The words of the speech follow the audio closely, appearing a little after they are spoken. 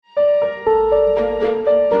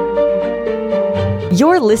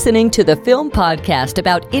You're listening to the Film Podcast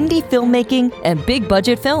about indie filmmaking and big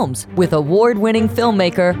budget films with award-winning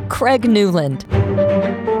filmmaker Craig Newland.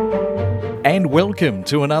 And welcome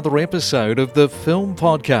to another episode of the Film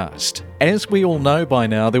Podcast. As we all know by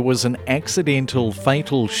now, there was an accidental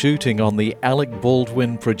fatal shooting on the Alec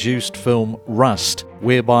Baldwin produced film Rust,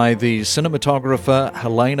 whereby the cinematographer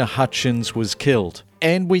Helena Hutchins was killed.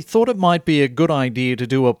 And we thought it might be a good idea to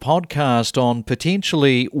do a podcast on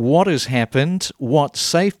potentially what has happened, what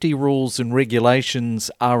safety rules and regulations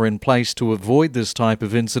are in place to avoid this type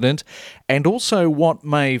of incident, and also what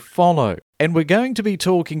may follow. And we're going to be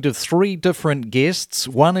talking to three different guests.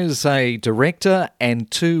 One is a director and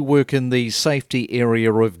two work in the safety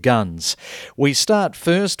area of guns. We start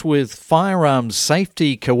first with firearms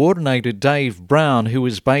safety coordinator Dave Brown, who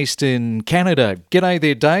is based in Canada. G'day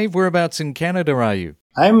there, Dave. Whereabouts in Canada are you?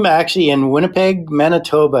 I'm actually in Winnipeg,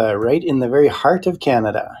 Manitoba, right in the very heart of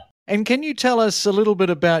Canada. And can you tell us a little bit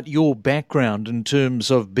about your background in terms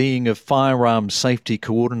of being a firearms safety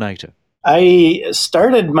coordinator? I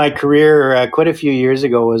started my career quite a few years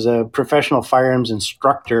ago as a professional firearms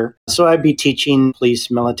instructor. So I'd be teaching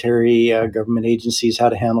police, military, government agencies how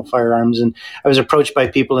to handle firearms. And I was approached by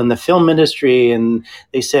people in the film industry, and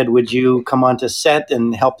they said, would you come onto set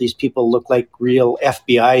and help these people look like real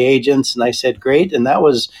FBI agents? And I said, great. And that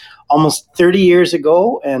was almost 30 years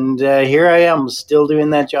ago. And here I am still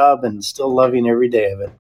doing that job and still loving every day of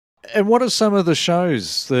it. And what are some of the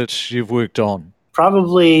shows that you've worked on?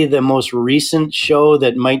 Probably the most recent show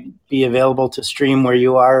that might be available to stream where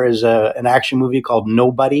you are is an action movie called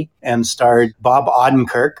Nobody, and starred Bob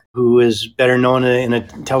Odenkirk, who is better known in a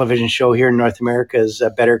television show here in North America as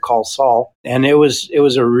Better Call Saul. And it was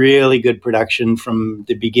a really good production from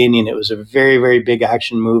the beginning. It was a very, very big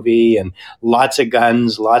action movie and lots of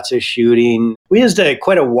guns, lots of shooting. We used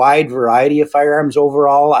quite a wide variety of firearms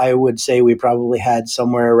overall. I would say we probably had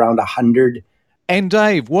somewhere around 100. And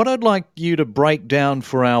Dave, what I'd like you to break down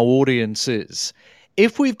for our audience is,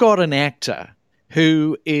 if we've got an actor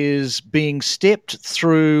who is being stepped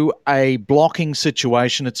through a blocking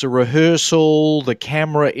situation, it's a rehearsal, the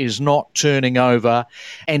camera is not turning over,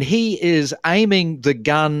 and he is aiming the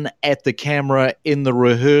gun at the camera in the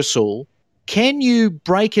rehearsal, can you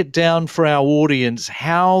break it down for our audience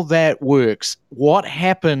how that works? What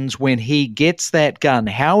happens when he gets that gun,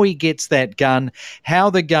 how he gets that gun, how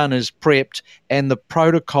the gun is prepped, and the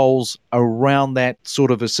protocols around that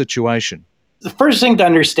sort of a situation? The first thing to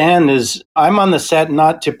understand is I'm on the set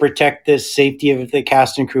not to protect the safety of the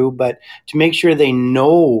cast and crew, but to make sure they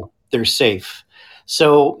know they're safe.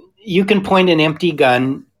 So you can point an empty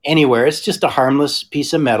gun anywhere. It's just a harmless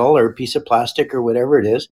piece of metal or a piece of plastic or whatever it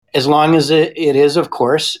is, as long as it is, of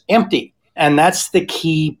course, empty. And that's the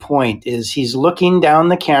key point, is he's looking down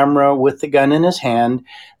the camera with the gun in his hand.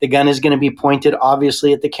 The gun is going to be pointed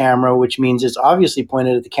obviously at the camera, which means it's obviously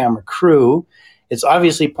pointed at the camera crew. It's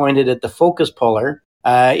obviously pointed at the focus puller.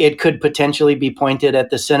 It could potentially be pointed at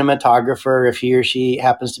the cinematographer if he or she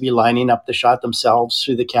happens to be lining up the shot themselves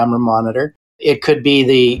through the camera monitor. It could be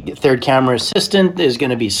the third camera assistant is going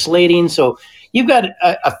to be slating. So you've got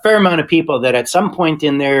a fair amount of people that at some point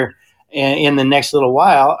in the next little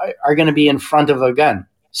while are going to be in front of a gun.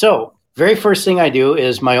 So very first thing I do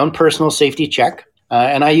is my own personal safety check.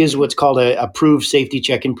 And I use what's called a approved safety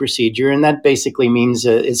check and procedure. And that basically means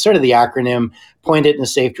it's sort of the acronym: point it in a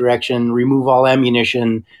safe direction, remove all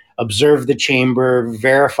ammunition, observe the chamber,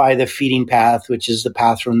 verify the feeding path, which is the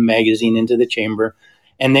path from the magazine into the chamber.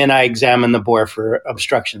 And then I examine the bore for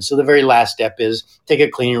obstruction. So the very last step is take a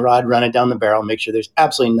cleaning rod, run it down the barrel, make sure there's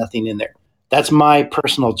absolutely nothing in there. That's my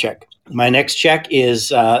personal check. My next check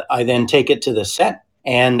is I then take it to the set,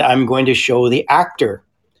 and I'm going to show the actor,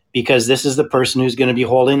 because this is the person who's going to be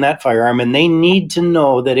holding that firearm, and they need to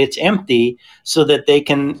know that it's empty so that they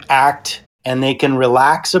can act and they can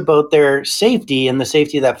relax about their safety and the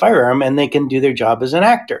safety of that firearm, and they can do their job as an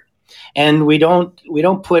actor. And we don't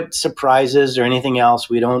put surprises or anything else.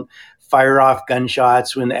 We don't fire off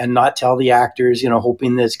gunshots and not tell the actors,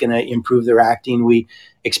 hoping that it's going to improve their acting. We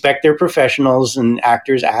expect they're professionals, and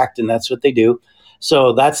actors act, and that's what they do.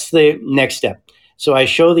 So that's the next step. So I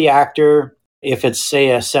show the actor. If it's,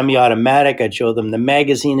 say, a semi-automatic, I'd show them the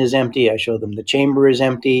magazine is empty. I show them the chamber is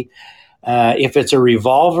empty. If it's a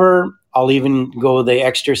revolver, I'll even go the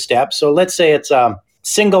extra step. So let's say it's a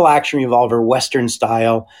single action revolver, Western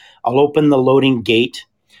style. I'll open the loading gate.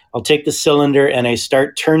 I'll take the cylinder and I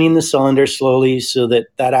start turning the cylinder slowly so that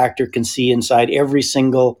that actor can see inside every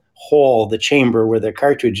single hole, the chamber where the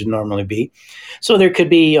cartridge would normally be. So there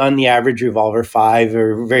could be, on the average revolver, 5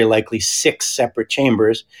 or very likely 6 separate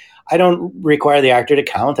chambers. I don't require the actor to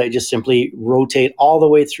count. I just simply rotate all the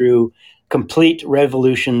way through, complete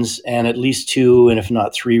revolutions and at least 2, and if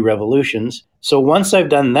not 3 revolutions. So once I've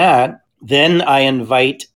done that, then I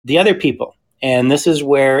invite the other people. And this is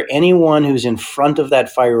where anyone who's in front of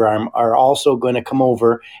that firearm are also going to come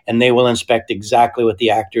over, and they will inspect exactly what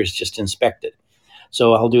the actor has just inspected.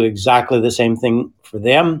 So I'll do exactly the same thing for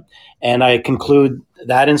them. And I conclude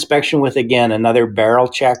that inspection with, again, another barrel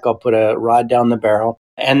check. I'll put a rod down the barrel.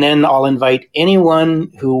 And then I'll invite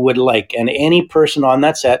anyone who would like, and any person on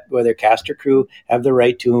that set, whether cast or crew, have the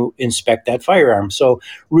right to inspect that firearm. So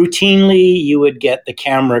routinely, you would get the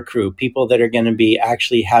camera crew, people that are going to be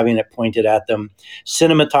actually having it pointed at them.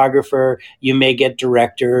 Cinematographer, you may get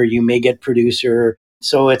director, you may get producer.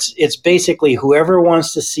 So it's basically whoever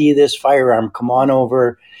wants to see this firearm, come on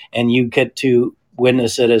over, and you get to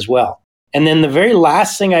witness it as well. And then the very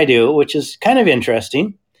last thing I do, which is kind of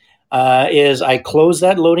interesting, is I close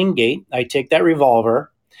that loading gate, I take that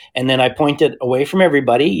revolver, and then I point it away from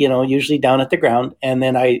everybody, usually down at the ground, and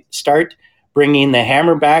then I start bringing the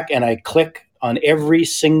hammer back and I click on every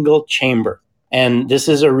single chamber. And this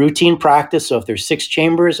is a routine practice, so if there's 6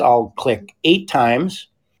 chambers, I'll click 8 times,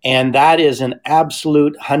 and that is an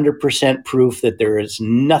absolute 100% proof that there is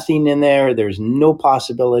nothing in there, there's no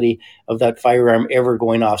possibility of that firearm ever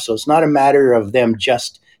going off. So it's not a matter of them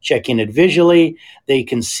just checking it visually. They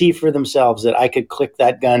can see for themselves that I could click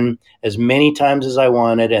that gun as many times as I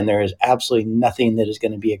wanted, and there is absolutely nothing that is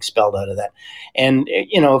going to be expelled out of that. And,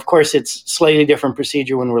 of course, it's slightly different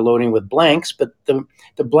procedure when we're loading with blanks, but the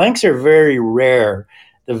blanks are very rare.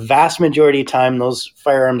 The vast majority of time those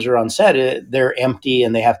firearms are on set, they're empty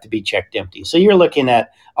and they have to be checked empty. So you're looking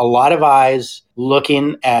at a lot of eyes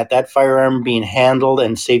looking at that firearm being handled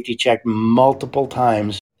and safety checked multiple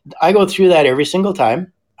times. I go through that every single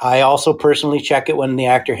time. I also personally check it when the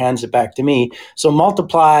actor hands it back to me. So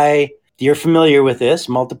multiply, you're familiar with this,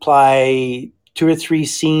 multiply 2 or 3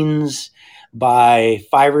 scenes by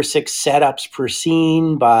 5 or 6 setups per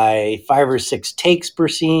scene, by 5 or 6 takes per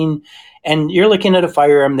scene. And you're looking at a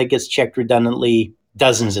firearm that gets checked redundantly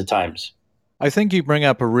dozens of times. I think you bring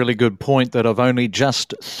up a really good point that I've only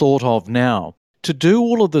just thought of now. To do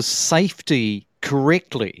all of the safety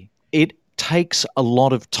correctly, it takes a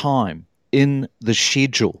lot of time in the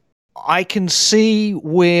schedule. I can see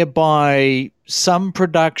whereby some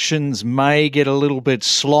productions may get a little bit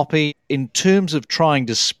sloppy in terms of trying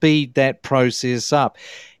to speed that process up.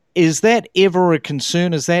 Is that ever a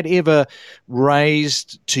concern? Is that ever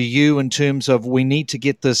raised to you in terms of we need to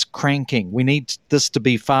get this cranking? We need this to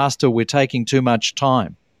be faster. We're taking too much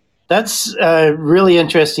time. That's a really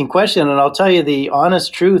interesting question. And I'll tell you the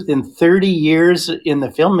honest truth. In 30 years in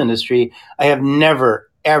the film industry, I have never,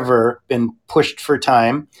 ever been pushed for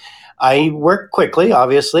time. I work quickly,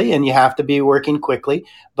 obviously, and you have to be working quickly.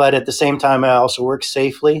 But at the same time, I also work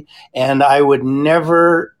safely. And I would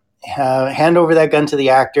never hand over that gun to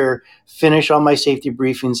the actor, finish all my safety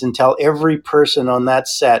briefings until every person on that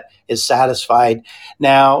set is satisfied.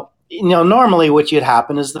 Now, normally what would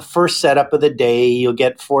happen is the first setup of the day, you'll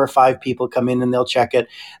get 4 or 5 people come in and they'll check it.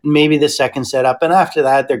 Maybe the second setup. And after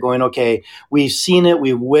that, they're going, okay, we've seen it.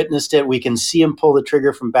 We've witnessed it. We can see him pull the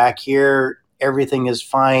trigger from back here. Everything is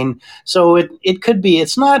fine. So it could be,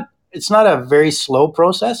 it's not a very slow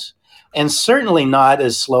process, and certainly not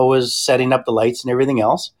as slow as setting up the lights and everything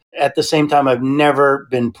else. At the same time, I've never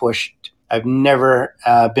been pushed. I've never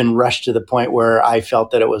been rushed to the point where I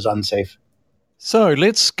felt that it was unsafe. So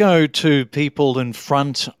let's go to people in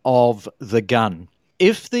front of the gun.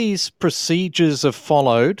 If these procedures are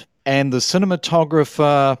followed and the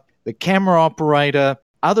cinematographer, the camera operator,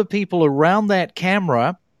 other people around that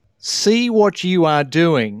camera see what you are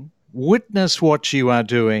doing, witness what you are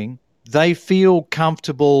doing, they feel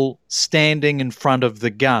comfortable standing in front of the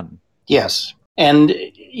gun. Yes. And,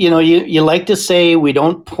 you like to say we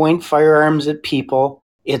don't point firearms at people.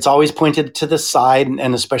 It's always pointed to the side,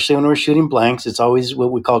 and especially when we're shooting blanks, it's always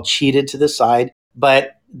what we call cheated to the side.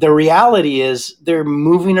 But the reality is they're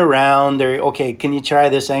moving around. They're, okay, can you try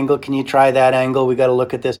this angle? Can you try that angle? We got to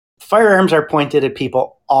look at this. Firearms are pointed at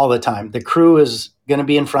people all the time. The crew is going to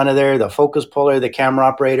be in front of there, the focus puller, the camera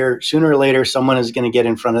operator. Sooner or later, someone is going to get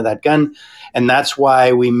in front of that gun. And that's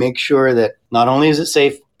why we make sure that not only is it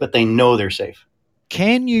safe, but they know they're safe.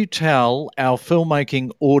 Can you tell our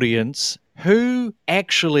filmmaking audience who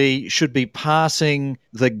actually should be passing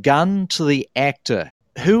the gun to the actor?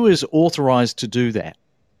 Who is authorized to do that?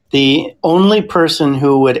 The only person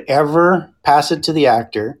who would ever pass it to the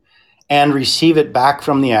actor and receive it back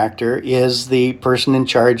from the actor is the person in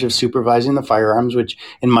charge of supervising the firearms, which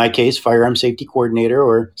in my case, firearm safety coordinator,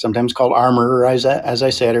 or sometimes called armorer, as I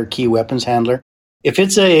said, or key weapons handler. If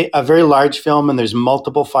it's a very large film and there's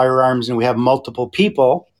multiple firearms and we have multiple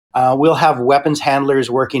people, We'll have weapons handlers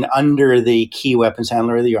working under the key weapons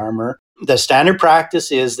handler of the armor. The standard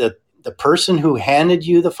practice is that the person who handed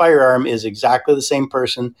you the firearm is exactly the same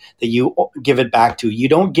person that you give it back to. You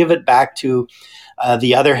don't give it back to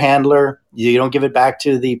the other handler. You don't give it back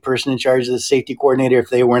to the person in charge of the safety coordinator if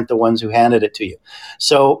they weren't the ones who handed it to you.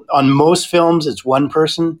 So on most films, it's one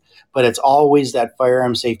person, but it's always that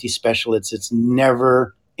firearm safety specialist. It's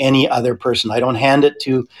never any other person. I don't hand it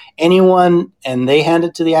to anyone and they hand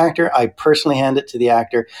it to the actor. I personally hand it to the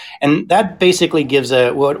actor. And that basically gives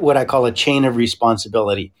what I call a chain of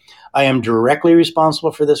responsibility. I am directly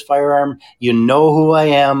responsible for this firearm. You know who I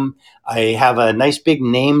am. I have a nice big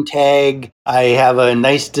name tag. I have a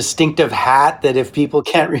nice distinctive hat that if people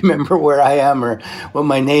can't remember where I am or what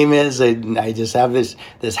my name is, I just have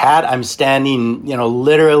this hat. I'm standing,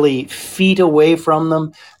 literally feet away from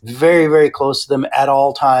them, very, very close to them at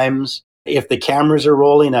all times. If the cameras are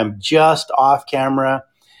rolling, I'm just off camera.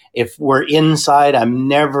 If we're inside, I'm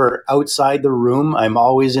never outside the room. I'm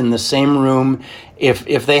always in the same room.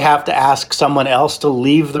 If they have to ask someone else to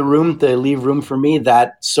leave the room, to leave room for me,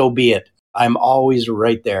 that so be it. I'm always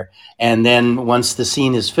right there. And then once the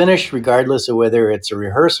scene is finished, regardless of whether it's a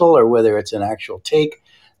rehearsal or whether it's an actual take,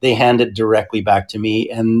 they hand it directly back to me,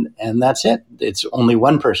 and that's it. It's only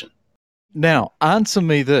one person. Now, answer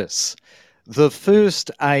me this. The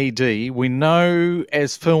first AD, we know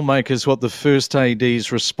as filmmakers what the first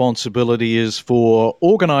AD's responsibility is for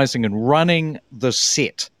organising and running the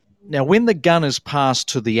set. Now, when the gun is passed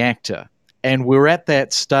to the actor and we're at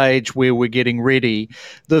that stage where we're getting ready,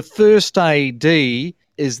 the first AD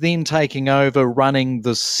is then taking over running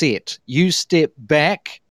the set. You step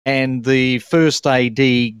back and the first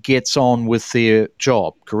AD gets on with their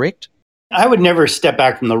job, correct? I would never step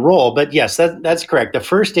back from the role, but yes, that's correct. The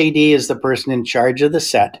first AD is the person in charge of the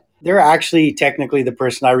set. They're actually technically the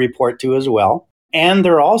person I report to as well. And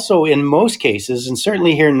they're also, in most cases, and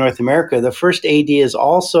certainly here in North America, the first AD is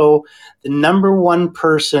also the number one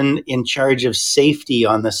person in charge of safety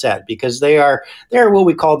on the set, because they're what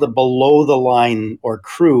we call the below the line or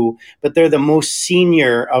crew, but they're the most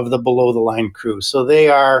senior of the below the line crew. So they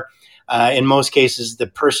are, in most cases, the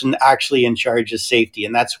person actually in charge of safety.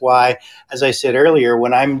 And that's why, as I said earlier,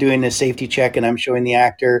 when I'm doing a safety check and I'm showing the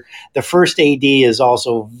actor, the first AD is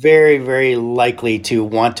also very, very likely to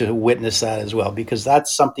want to witness that as well, because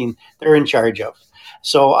that's something they're in charge of.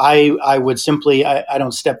 So I would simply, I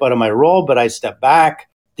don't step out of my role, but I step back.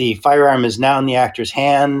 The firearm is now in the actor's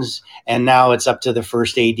hands, and now it's up to the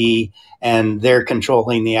first AD, and they're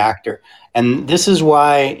controlling the actor. And this is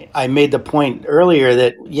why I made the point earlier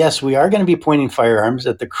that, yes, we are going to be pointing firearms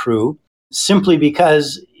at the crew, simply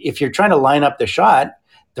because if you're trying to line up the shot,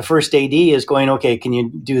 the first AD is going, okay, can you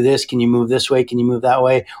do this? Can you move this way? Can you move that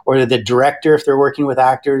way? Or the director, if they're working with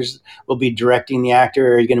actors, will be directing the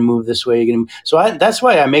actor. Are you going to move this way? That's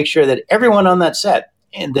why I make sure that everyone on that set,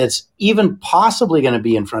 and that's even possibly going to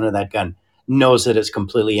be in front of that gun, knows that it's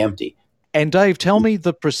completely empty. And Dave, tell me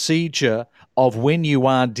the procedure of when you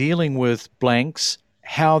are dealing with blanks,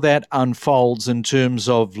 how that unfolds in terms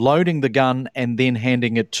of loading the gun and then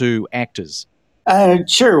handing it to actors.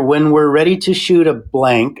 Sure. When we're ready to shoot a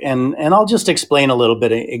blank, and I'll just explain a little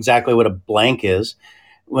bit exactly what a blank is.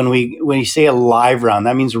 When we say a live round,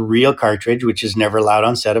 that means a real cartridge, which is never allowed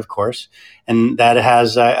on set, of course. And that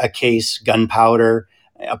has a case, gunpowder,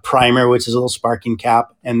 a primer, which is a little sparking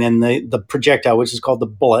cap, and then the projectile, which is called the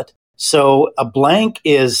bullet. So a blank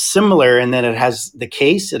is similar in that it has the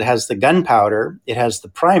case, it has the gunpowder, it has the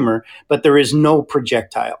primer, but there is no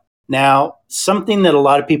projectile. Now, something that a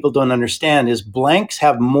lot of people don't understand is blanks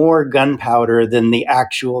have more gunpowder than the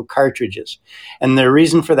actual cartridges. And the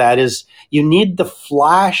reason for that is you need the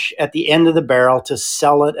flash at the end of the barrel to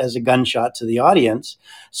sell it as a gunshot to the audience.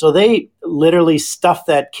 So they literally stuff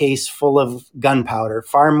that case full of gunpowder,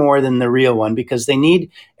 far more than the real one, because they need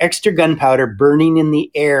extra gunpowder burning in the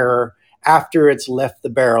air after it's left the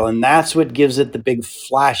barrel. And that's what gives it the big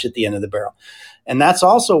flash at the end of the barrel. And that's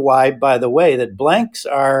also why, by the way, that blanks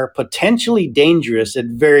are potentially dangerous at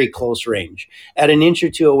very close range. At an inch or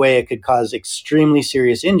two away, it could cause extremely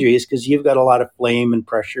serious injuries because you've got a lot of flame and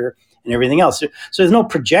pressure and everything else. So there's no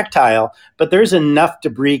projectile, but there's enough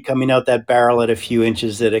debris coming out that barrel at a few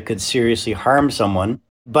inches that it could seriously harm someone.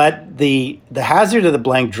 But the hazard of the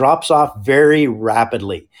blank drops off very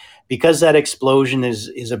rapidly. Because that explosion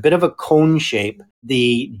is a bit of a cone shape,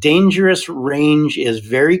 the dangerous range is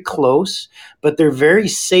very close, but they're very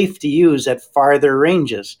safe to use at farther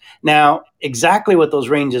ranges. Now, exactly what those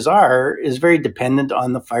ranges are is very dependent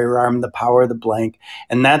on the firearm, the power of the blank,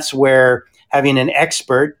 and that's where having an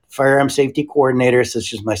expert firearm safety coordinator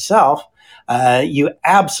such as myself You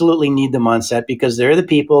absolutely need them on set because they're the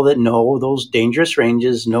people that know those dangerous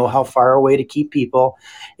ranges, know how far away to keep people.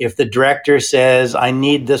 If the director says, I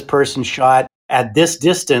need this person shot at this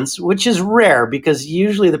distance, which is rare because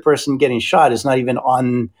usually the person getting shot is not even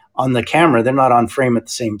on the camera. They're not on frame at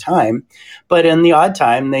the same time. But in the odd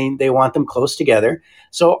time, they want them close together.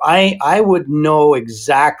 So I would know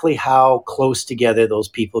exactly how close together those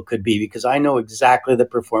people could be because I know exactly the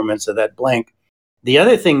performance of that blank. The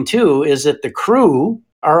other thing, too, is that the crew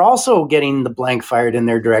are also getting the blank fired in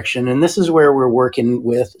their direction. And this is where we're working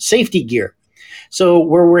with safety gear. So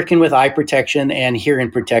we're working with eye protection and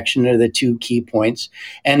hearing protection are the two key points.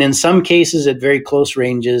 And in some cases at very close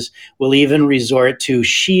ranges, we'll even resort to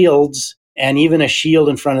shields and even a shield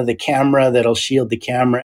in front of the camera that'll shield the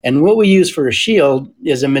camera. And what we use for a shield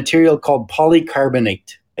is a material called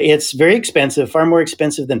polycarbonate. It's very expensive, far more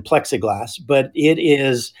expensive than plexiglass, but it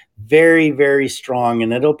is very, very strong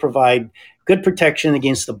and it'll provide good protection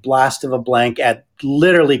against the blast of a blank at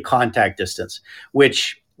literally contact distance,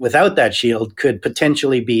 which without that shield could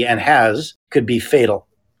potentially be could be fatal.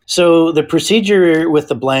 So the procedure with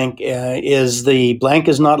the blank is the blank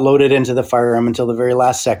is not loaded into the firearm until the very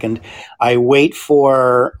last second. I wait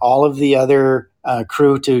for all of the other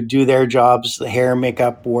crew to do their jobs, the hair,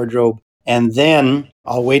 makeup, wardrobe, and then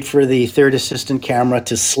I'll wait for the third assistant camera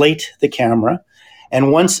to slate the camera.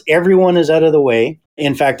 And once everyone is out of the way,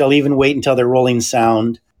 in fact, I'll even wait until they're rolling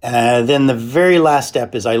sound. Then the very last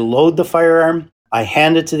step is I load the firearm. I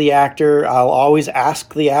hand it to the actor. I'll always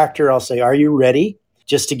ask the actor, I'll say, are you ready?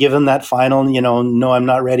 Just to give them that final, no, I'm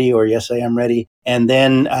not ready, or yes, I am ready. And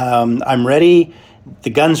then I'm ready. The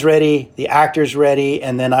gun's ready. The actor's ready.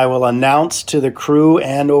 And then I will announce to the crew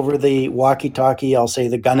and over the walkie-talkie, I'll say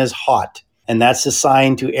the gun is hot. And that's a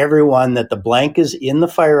sign to everyone that the blank is in the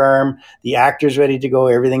firearm. The actor's ready to go.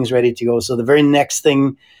 Everything's ready to go. So the very next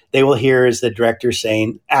thing they will hear is the director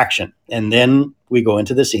saying action. And then we go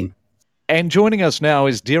into the scene. And joining us now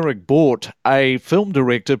is Derek Bort, a film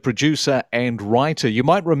director, producer, and writer. You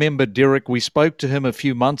might remember Derek, we spoke to him a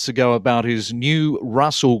few months ago about his new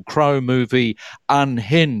Russell Crowe movie,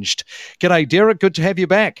 Unhinged. G'day, Derek. Good to have you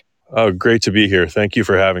back. Oh, great to be here. Thank you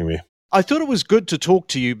for having me. I thought it was good to talk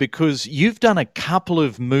to you because you've done a couple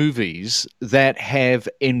of movies that have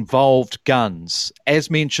involved guns.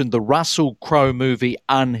 As mentioned, the Russell Crowe movie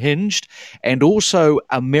Unhinged and also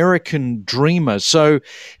American Dreamer. So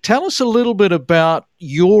tell us a little bit about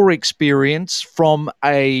your experience from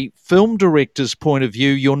a film director's point of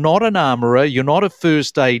view. You're not an armourer, you're not a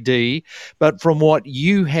first AD, but from what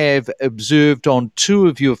you have observed on two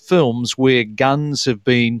of your films where guns have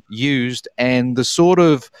been used and the sort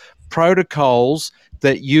of protocols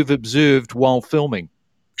that you've observed while filming.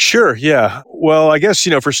 Sure, yeah. Well, I guess,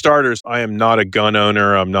 for starters, I am not a gun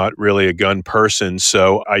owner. I'm not really a gun person.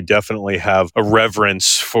 So I definitely have a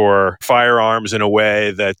reverence for firearms in a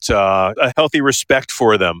way that a healthy respect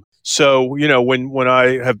for them. So, when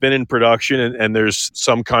I have been in production and there's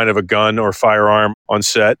some kind of a gun or firearm on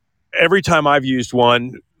set, every time I've used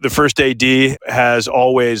one, the first AD has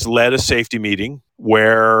always led a safety meeting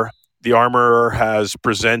where the armorer has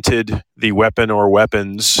presented the weapon or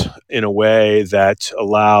weapons in a way that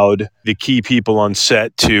allowed the key people on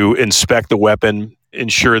set to inspect the weapon,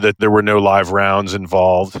 ensure that there were no live rounds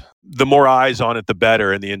involved. The more eyes on it, the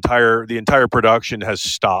better, and the entire production has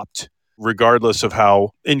stopped. Regardless of how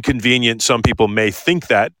inconvenient some people may think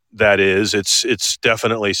that is, it's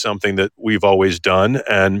definitely something that we've always done,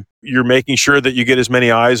 and you're making sure that you get as many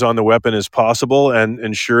eyes on the weapon as possible and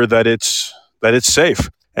ensure that it's safe.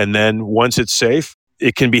 And then once it's safe,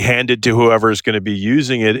 it can be handed to whoever is going to be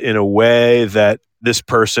using it in a way that this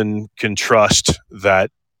person can trust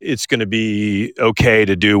that it's going to be okay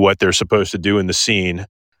to do what they're supposed to do in the scene.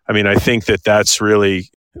 I mean, I think that that's really,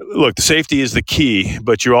 look, the safety is the key,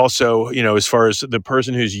 but you also, as far as the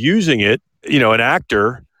person who's using it, an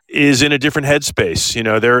actor is in a different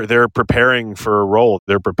headspace. They're preparing for a role.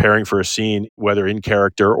 They're preparing for a scene, whether in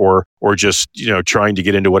character or just, trying to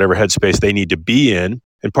get into whatever headspace they need to be in.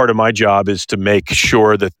 And part of my job is to make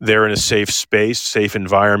sure that they're in a safe space, safe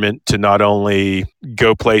environment to not only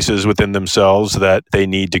go places within themselves that they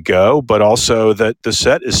need to go, but also that the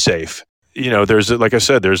set is safe. Like I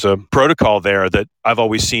said, there's a protocol there that I've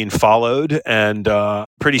always seen followed and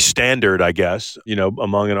pretty standard, I guess,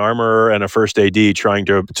 among an armorer and a first AD trying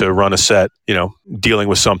to run a set, dealing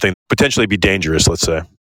with something potentially be dangerous, let's say.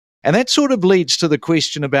 And that sort of leads to the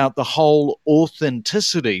question about the whole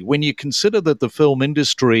authenticity. When you consider that the film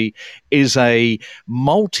industry is a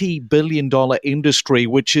multi-billion-dollar industry,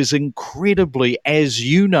 which is incredibly, as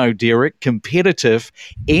you know, Derek, competitive,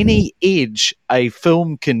 any edge a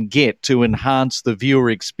film can get to enhance the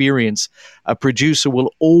viewer experience, a producer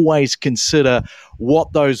will always consider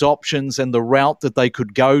what those options and the route that they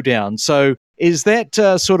could go down. So is that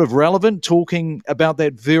sort of relevant, talking about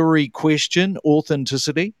that very question,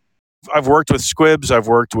 authenticity? I've worked with squibs. I've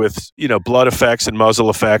worked with, blood effects and muzzle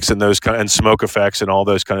effects and and smoke effects and all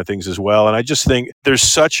those kind of things as well. And I just think there's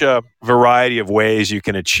such a variety of ways you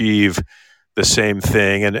can achieve the same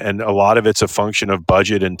thing. And a lot of it's a function of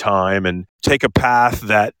budget and time, and take a path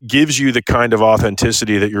that gives you the kind of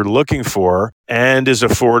authenticity that you're looking for and is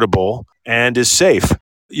affordable and is safe.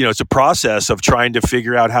 It's a process of trying to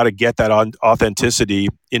figure out how to get that authenticity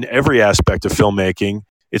in every aspect of filmmaking.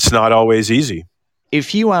 It's not always easy.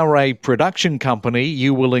 If you are a production company,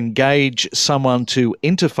 you will engage someone to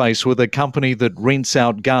interface with a company that rents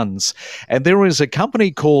out guns. And there is a company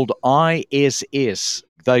called ISS.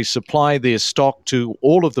 They supply their stock to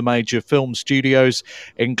all of the major film studios,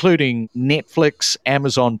 including Netflix,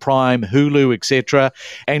 Amazon Prime, Hulu, etc.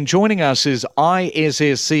 And joining us is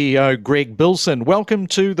ISS CEO Greg Bilson. Welcome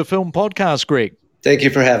to the Film Podcast, Greg. Thank you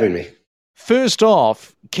for having me. First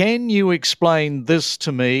off, can you explain this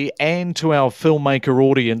to me and to our filmmaker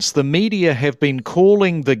audience? The media have been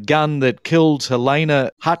calling the gun that killed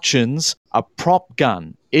Helena Hutchins a prop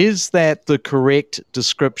gun. Is that the correct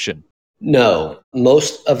description? No.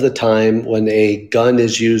 Most of the time when a gun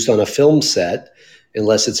is used on a film set,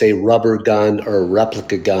 unless it's a rubber gun or a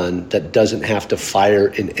replica gun that doesn't have to fire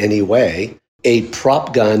in any way, a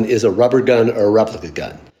prop gun is a rubber gun or a replica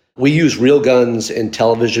gun. We use real guns in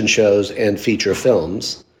television shows and feature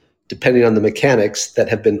films, depending on the mechanics that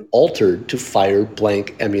have been altered to fire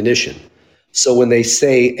blank ammunition. So when they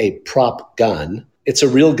say a prop gun, it's a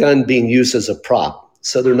real gun being used as a prop.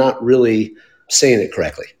 So they're not really saying it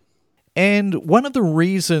correctly. And one of the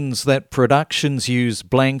reasons that productions use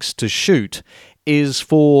blanks to shoot is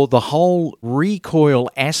for the whole recoil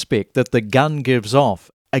aspect that the gun gives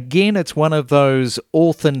off. Again, it's one of those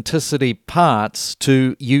authenticity parts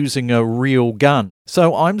to using a real gun.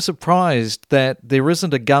 So I'm surprised that there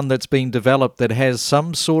isn't a gun that's been developed that has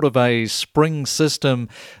some sort of a spring system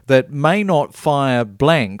that may not fire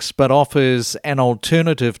blanks, but offers an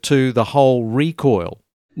alternative to the whole recoil.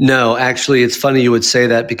 No, actually, it's funny you would say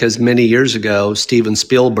that, because many years ago, Steven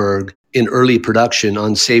Spielberg, in early production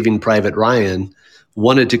on Saving Private Ryan,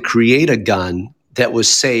 wanted to create a gun that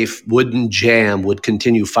was safe, wouldn't jam, would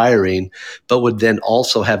continue firing, but would then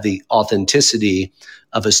also have the authenticity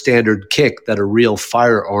of a standard kick that a real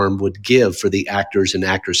firearm would give for the actors and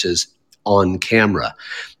actresses on camera.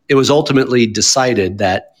 It was ultimately decided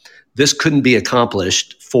that this couldn't be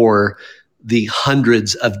accomplished for the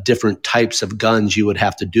hundreds of different types of guns you would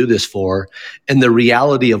have to do this for. And the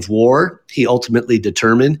reality of war, he ultimately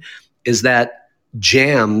determined, is that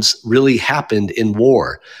jams really happened in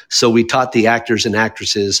war. So we taught the actors and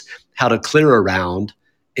actresses how to clear a round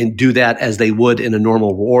and do that as they would in a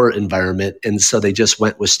normal war environment. And so they just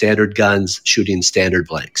went with standard guns, shooting standard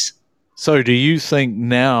blanks. So do you think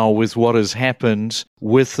now, with what has happened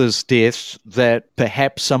with this death, that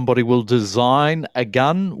perhaps somebody will design a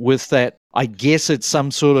gun with that, I guess it's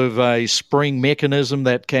some sort of a spring mechanism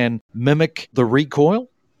that can mimic the recoil?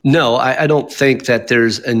 No, I don't think that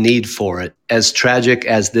there's a need for it. As tragic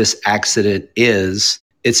as this accident is,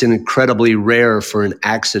 it's incredibly rare for an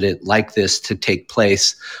accident like this to take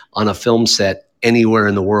place on a film set anywhere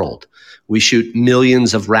in the world. We shoot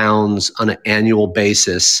millions of rounds on an annual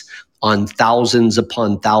basis on thousands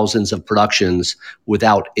upon thousands of productions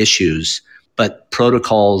without issues. But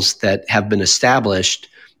protocols that have been established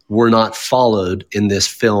were not followed in this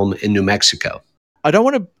film in New Mexico. I don't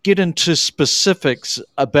want to get into specifics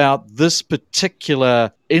about this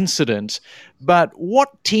particular incident, but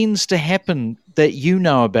what tends to happen that you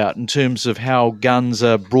know about in terms of how guns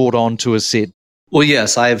are brought onto a set? Well,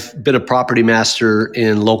 yes, I've been a property master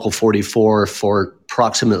in Local 44 for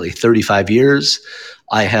approximately 35 years.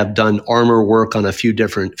 I have done armor work on a few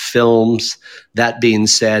different films. That being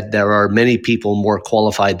said, there are many people more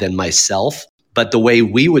qualified than myself, but the way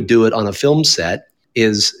we would do it on a film set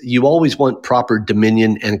is you always want proper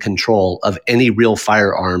dominion and control of any real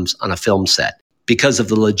firearms on a film set. Because of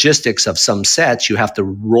the logistics of some sets, you have to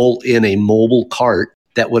roll in a mobile cart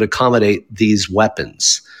that would accommodate these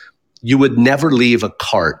weapons. You would never leave a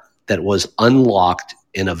cart that was unlocked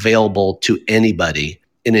and available to anybody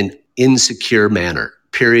in an insecure manner.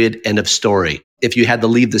 period, end of story. If you had to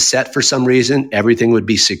leave the set for some reason, everything would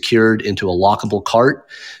be secured into a lockable cart.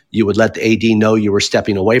 You would let the AD know you were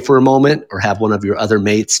stepping away for a moment, or have one of your other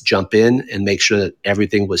mates jump in and make sure that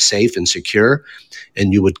everything was safe and secure.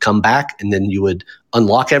 And you would come back, and then you would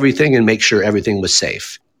unlock everything and make sure everything was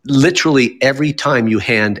safe. Literally every time you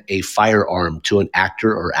hand a firearm to an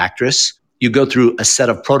actor or actress, you go through a set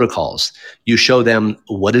of protocols. You show them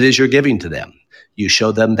what it is you're giving to them. You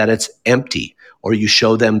show them that it's empty, or you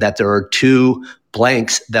show them that there are 2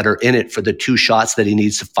 blanks that are in it for the 2 shots that he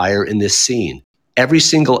needs to fire in this scene. Every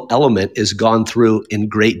single element is gone through in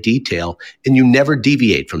great detail, and you never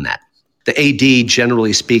deviate from that. The AD,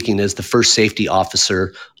 generally speaking, is the first safety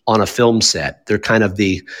officer on a film set. They're kind of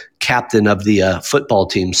the captain of the football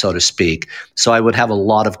team, so to speak. So I would have a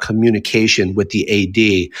lot of communication with the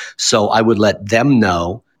AD. So I would let them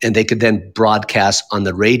know, and they could then broadcast on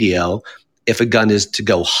the radio. If a gun is to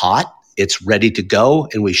go hot, it's ready to go,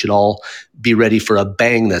 and we should all be ready for a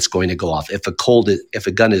bang that's going to go off. If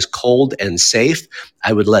a gun is cold and safe,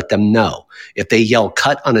 I would let them know. If they yell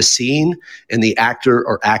cut on a scene and the actor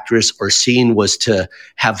or actress or scene was to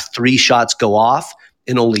have 3 shots go off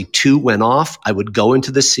and only 2 went off, I would go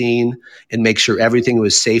into the scene and make sure everything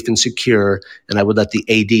was safe and secure, and I would let the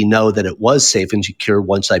AD know that it was safe and secure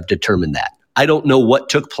once I've determined that. I don't know what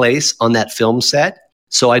took place on that film set,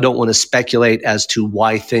 so I don't want to speculate as to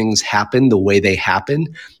why things happen the way they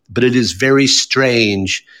happen, but it is very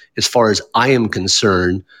strange, as far as I am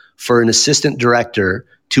concerned, for an assistant director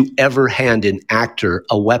to ever hand an actor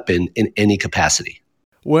a weapon in any capacity.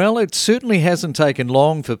 Well, it certainly hasn't taken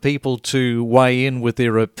long for people to weigh in with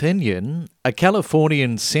their opinion. A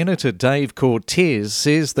Californian Senator, Dave Cortez,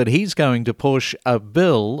 says that he's going to push a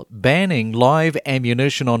bill banning live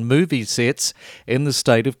ammunition on movie sets in the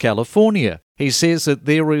state of California. He says that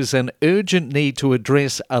there is an urgent need to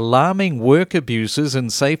address alarming work abuses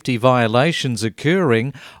and safety violations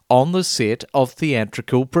occurring on the set of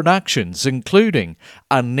theatrical productions, including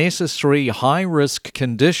unnecessary high-risk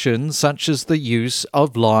conditions such as the use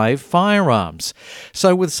of live firearms.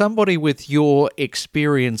 So with somebody with your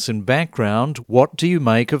experience and background, what do you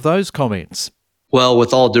make of those comments? Well,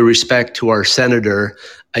 with all due respect to our senator,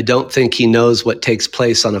 I don't think he knows what takes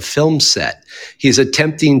place on a film set. He's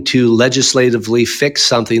attempting to legislatively fix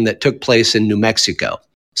something that took place in New Mexico.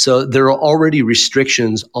 So there are already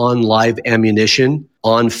restrictions on live ammunition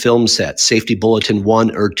on film sets, Safety Bulletin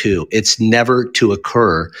 1 or 2. It's never to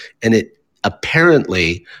occur. And it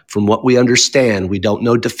apparently, from what we understand, we don't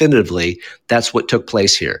know definitively, that's what took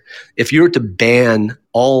place here. If you were to ban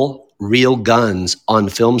all real guns on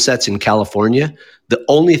film sets in California, the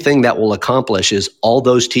only thing that will accomplish is all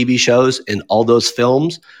those TV shows and all those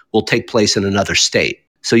films will take place in another state.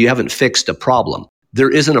 So you haven't fixed a problem. There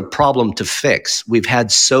isn't a problem to fix. We've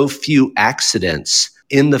had so few accidents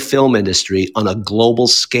in the film industry on a global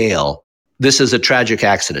scale. This is a tragic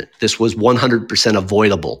accident. This was 100%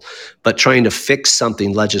 avoidable. But trying to fix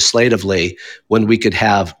something legislatively when we could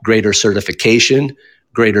have greater certification,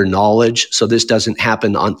 greater knowledge, so this doesn't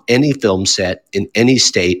happen on any film set in any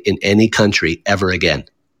state in any country ever again.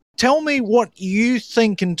 Tell me what you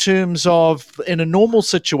think in terms of, in a normal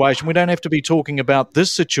situation, we don't have to be talking about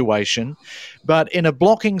this situation, but in a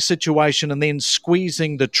blocking situation and then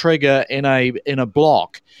squeezing the trigger in a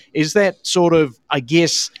block, is that sort of, I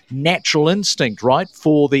guess, natural instinct, right,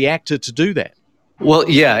 for the actor to do that? Well,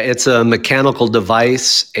 yeah, it's a mechanical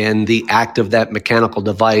device, and the act of that mechanical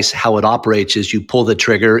device, how it operates is you pull the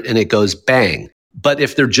trigger and it goes bang. But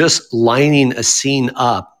if they're just lining a scene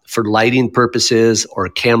up for lighting purposes or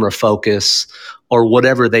camera focus or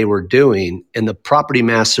whatever they were doing, and the property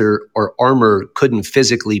master or armor couldn't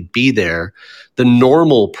physically be there, the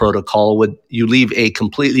normal protocol would you leave a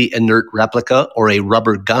completely inert replica or a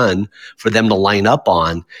rubber gun for them to line up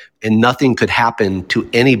on, and nothing could happen to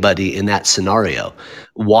anybody in that scenario.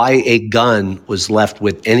 Why a gun was left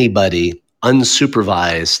with anybody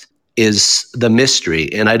unsupervised is the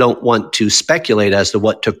mystery. And I don't want to speculate as to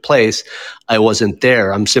what took place. I wasn't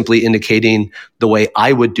there. I'm simply indicating the way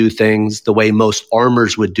I would do things, the way most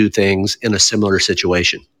armors would do things in a similar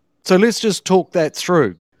situation. So let's just talk that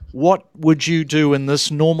through. What would you do in this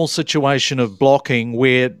normal situation of blocking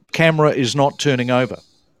where camera is not turning over?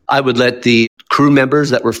 I would let the crew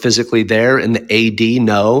members that were physically there and the AD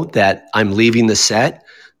know that I'm leaving the set.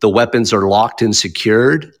 The weapons are locked and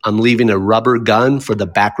secured. I'm leaving a rubber gun for the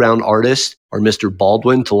background artist or Mr.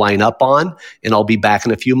 Baldwin to line up on, and I'll be back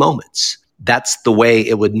in a few moments. That's the way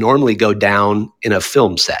it would normally go down in a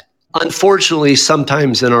film set. Unfortunately,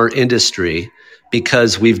 sometimes in our industry,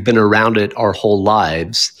 because we've been around it our whole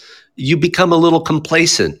lives, you become a little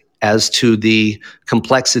complacent as to the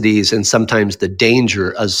complexities and sometimes the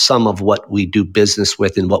danger of some of what we do business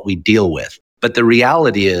with and what we deal with. But the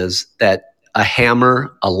reality is that a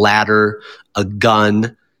hammer, a ladder, a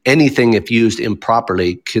gun, anything if used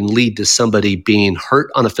improperly can lead to somebody being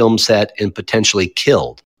hurt on a film set and potentially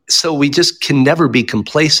killed. So we just can never be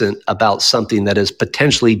complacent about something that is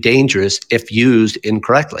potentially dangerous if used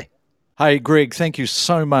incorrectly. Hey, Greg, thank you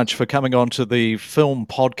so much for coming on to the film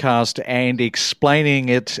podcast and explaining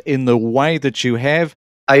it in the way that you have.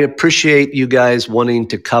 I appreciate you guys wanting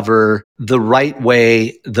to cover the right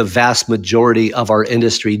way the vast majority of our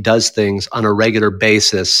industry does things on a regular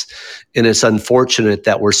basis. And it's unfortunate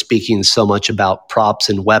that we're speaking so much about props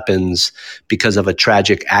and weapons because of a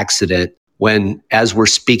tragic accident when, as we're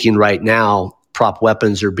speaking right now, prop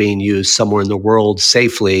weapons are being used somewhere in the world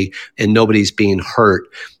safely and nobody's being hurt.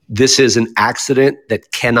 This is an accident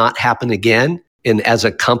that cannot happen again. And as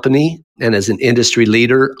a company and as an industry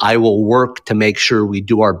leader, I will work to make sure we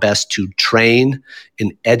do our best to train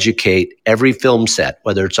and educate every film set,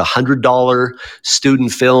 whether it's a $100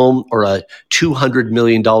 student film or a $200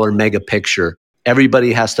 million mega picture.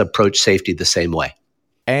 Everybody has to approach safety the same way.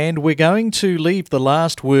 And we're going to leave the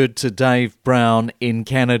last word to Dave Brown in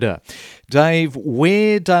Canada. Dave,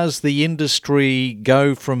 where does the industry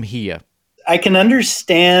go from here? I can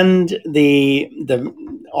understand the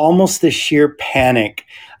almost the sheer panic.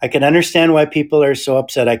 I can understand why people are so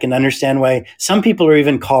upset. I can understand why some people are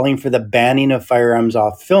even calling for the banning of firearms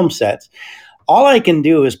off film sets. All I can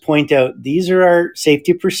do is point out these are our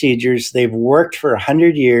safety procedures. They've worked for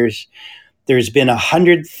 100 years. There's been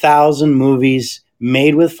 100,000 movies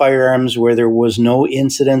made with firearms where there was no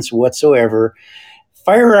incidents whatsoever.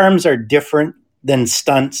 Firearms are different than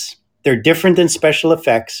stunts. They're different than special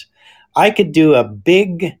effects. I could do a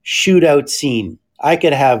big shootout scene. I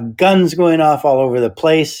could have guns going off all over the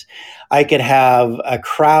place. I could have a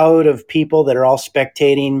crowd of people that are all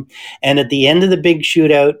spectating. And at the end of the big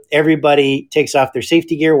shootout, everybody takes off their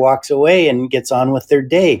safety gear, walks away, and gets on with their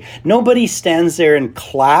day. Nobody stands there and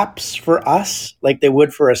claps for us like they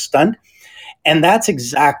would for a stunt. And that's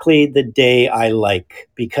exactly the day I like,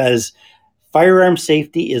 because firearm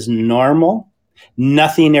safety is normal.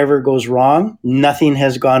 Nothing ever goes wrong. Nothing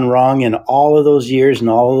has gone wrong in all of those years and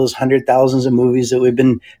all of those 100,000s of movies that we've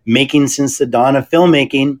been making since the dawn of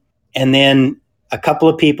filmmaking. And then a couple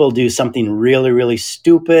of people do something really, really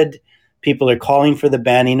stupid. People are calling for the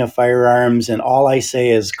banning of firearms. And all I say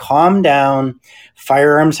is calm down.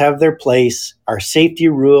 Firearms have their place. Our safety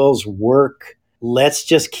rules work. Let's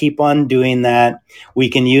just keep on doing that. We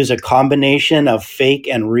can use a combination of fake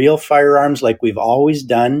and real firearms like we've always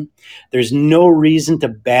done. There's no reason to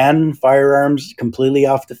ban firearms completely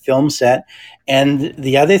off the film set. And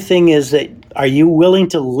the other thing is that, are you willing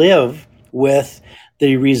to live with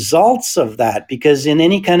the results of that? Because in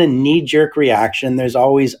any kind of knee-jerk reaction, there's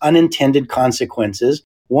always unintended consequences.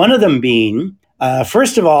 One of them being,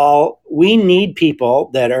 first of all, we need people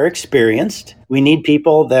that are experienced. We need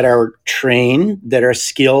people that are trained, that are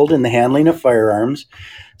skilled in the handling of firearms.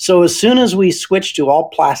 So as soon as we switch to all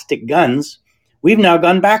plastic guns, we've now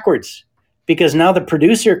gone backwards, because now the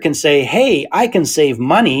producer can say, hey, I can save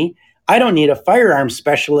money. I don't need a firearms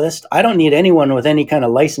specialist. I don't need anyone with any kind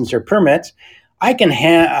of license or permits. I can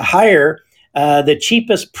hire the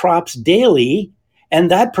cheapest props daily, and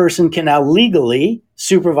that person can now legally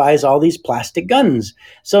supervise all these plastic guns.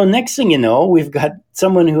 So next thing you know, we've got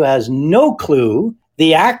someone who has no clue.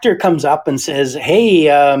 The actor comes up and says, hey,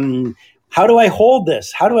 how do I hold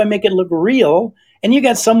this? How do I make it look real? And you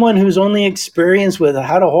got someone who's only experienced with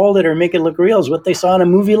how to hold it or make it look real is what they saw in a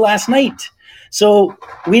movie last night. So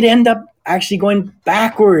we'd end up actually going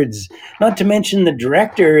backwards. Not to mention the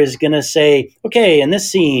director is going to say, okay, in this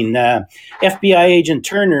scene, FBI agent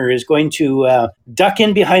Turner is going to duck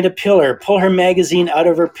in behind a pillar, pull her magazine out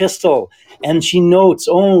of her pistol, and she notes,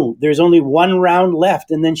 oh, there's only one round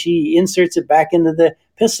left, and then she inserts it back into the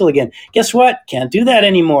pistol again. Guess what? Can't do that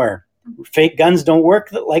anymore. Fake guns don't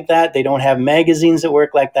work like that. They don't have magazines that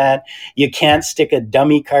work like that. You can't stick a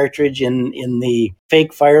dummy cartridge in the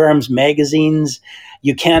fake firearms magazines.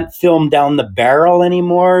 You can't film down the barrel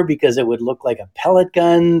anymore because it would look like a pellet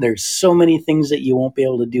gun. There's so many things that you won't be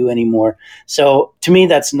able to do anymore. So to me,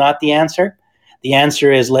 that's not the answer. The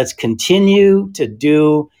answer is let's continue to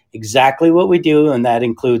do exactly what we do, and that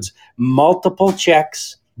includes multiple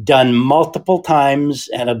checks, done multiple times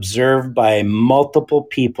and observed by multiple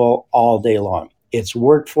people all day long. It's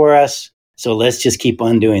worked for us, so let's just keep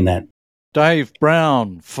on doing that. Dave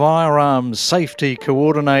Brown, Firearms Safety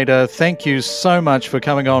Coordinator, thank you so much for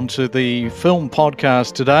coming on to the Film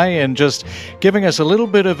Podcast today and just giving us a little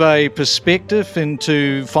bit of a perspective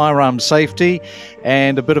into firearm safety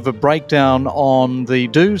and a bit of a breakdown on the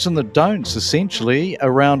do's and the don'ts, essentially,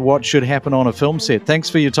 around what should happen on a film set. Thanks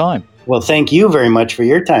for your time. Well, thank you very much for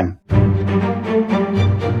your time.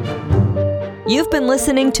 You've been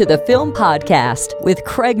listening to the Film Podcast with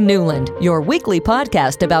Craig Newland, your weekly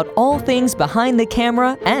podcast about all things behind the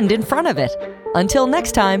camera and in front of it. Until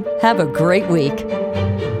next time, have a great week.